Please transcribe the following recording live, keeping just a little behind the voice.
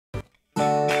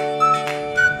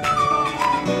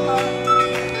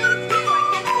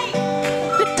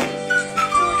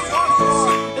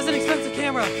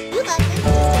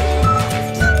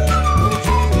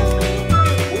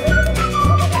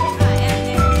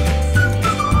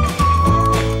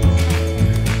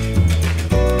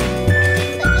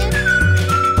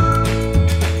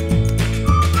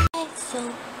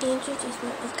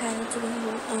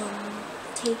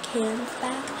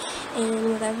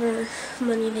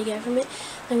they get from it.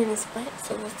 They're gonna split,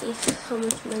 so we'll see how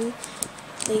much money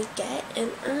they get.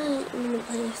 And I'm gonna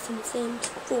play some Sims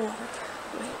 4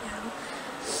 right now.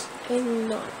 I'm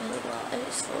not really well. I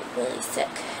just feel really sick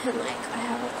and like I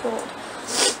have a cold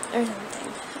or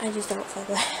something. I just don't feel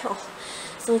well.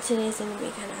 So today's gonna be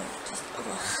kind of just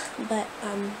ugh. But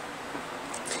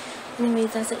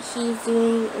anyways, that's what he's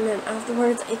doing. And then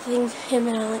afterwards, I think him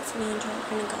and Alex and Andrew are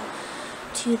gonna go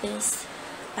to this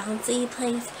bouncy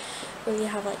place where you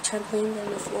have like trampolines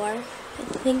on the floor. I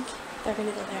think they're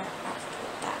gonna go there after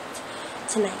that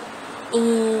tonight.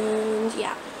 And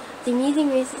yeah, the Amazing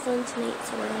Race is on tonight,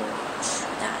 so we're gonna watch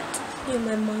that. Me and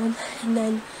my mom. And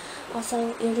then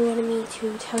also Andrew wanted me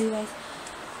to tell you guys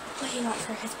what he got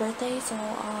for his birthday, so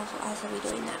I'll also be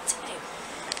doing that today.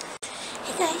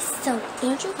 Hey guys, so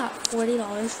Andrew got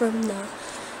 $40 from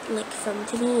from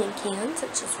Tiffany and cans,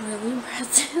 which is really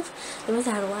impressive. They must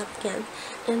have had a lot of cans.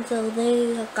 And so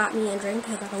they got me a drink.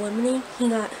 I got a lemonade. He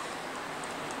got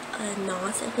a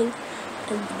NOS, I think.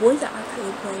 And the boys are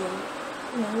actually playing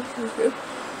Minecraft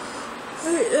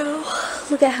right now.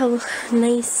 Look at how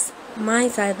nice my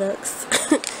side looks.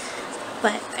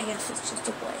 But I guess it's just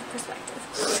a boy perspective.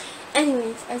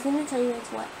 Anyways, I was going to tell you guys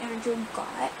what Andrew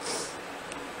got.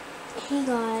 He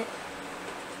got,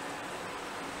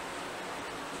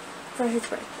 for his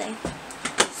birthday,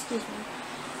 excuse me,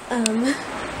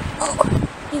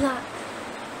 he got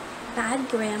Bad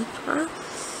Grandpa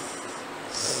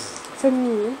from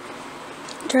me,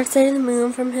 Dark Side of the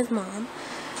Moon from his mom,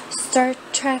 Star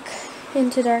Trek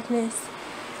Into Darkness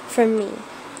from me.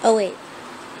 Oh wait,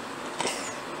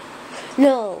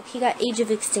 no, he got Age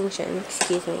of Extinction,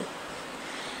 excuse me.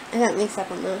 I got mixed up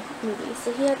on the movies.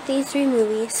 So he got these 3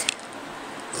 movies.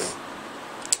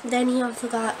 Then he also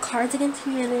got Cards Against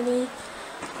Humanity,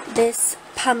 this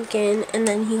pumpkin, and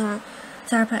then he got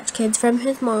Sour Patch Kids from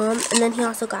his mom, and then he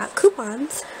also got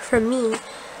coupons from me,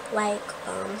 like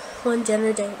one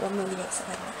dinner date, one movie date, stuff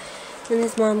like that. Then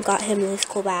his mom got him this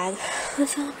cool bag.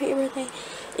 Let's celebrate your birthday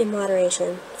in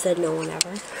moderation, said no one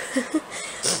ever.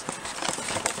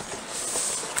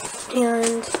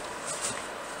 And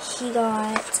he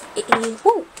got a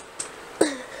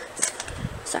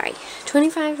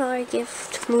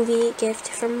 $25 movie gift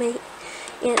from my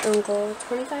aunt and uncle,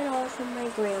 $25 from my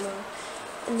grandma,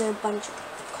 and then a bunch of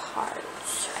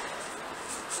cards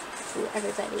from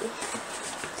everybody.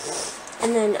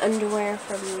 And then underwear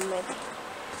from my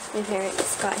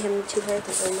parents got him 2 pairs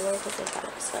of underwear because they thought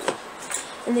it was funny.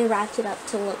 And they wrapped it up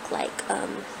to look like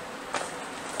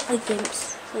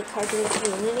games, like Cards Against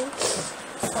Humanity.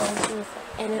 So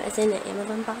and it was in an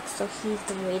Amazon box, so he's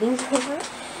been waiting for it.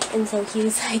 And so he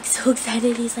was like so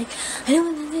excited. He's like, I don't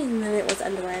want this. And then it was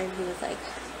underwear, and he was like,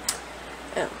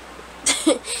 oh.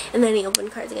 And then he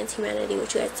opened Cards Against Humanity,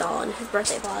 which you guys saw in his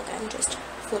birthday vlog, and just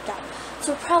flipped out.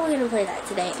 So we're probably gonna play that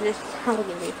today, and it's probably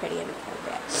gonna be pretty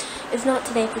inappropriate. If not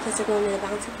today, because they're going to the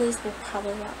bouncy place, we'll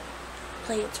probably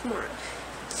play it tomorrow.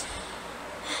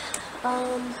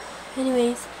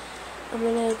 Anyways, I'm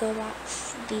gonna go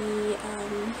watch the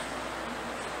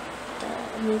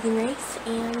Amazing Race,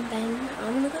 and then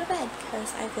I'm gonna go to bed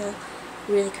because I feel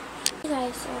really crappy. Hey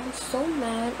guys, so I'm so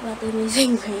mad about the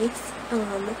Amazing Race.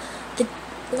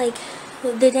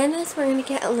 The dentists were gonna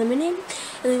get eliminated,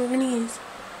 and they were gonna use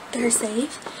their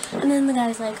safe, and then the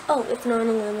guy's like, oh, it's not an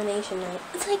elimination night.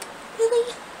 It's like,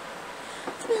 really?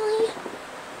 Really?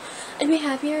 I'd be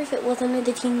happier if it wasn't of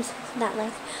the teams that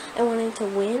like I wanted to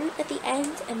win at the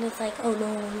end, and it's like, oh,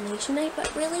 no elimination night.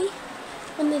 But really,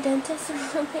 when the dentists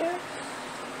are up there,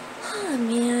 oh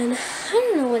man, I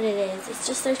don't know what it is. It's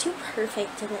just they're too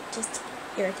perfect, and it just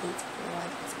irritates me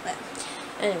once. But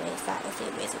anyways, that was the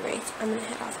Amazing Race. I'm gonna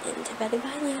head off into Bed and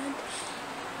Byland,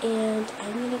 and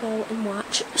I'm gonna go and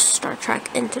watch Star Trek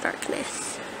Into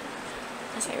Darkness,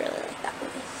 because I really like that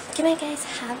movie. Good night, guys.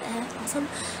 Have an awesome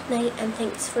night, and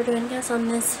thanks for joining us on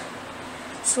this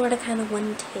sort of kind of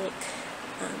one take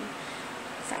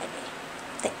Friday.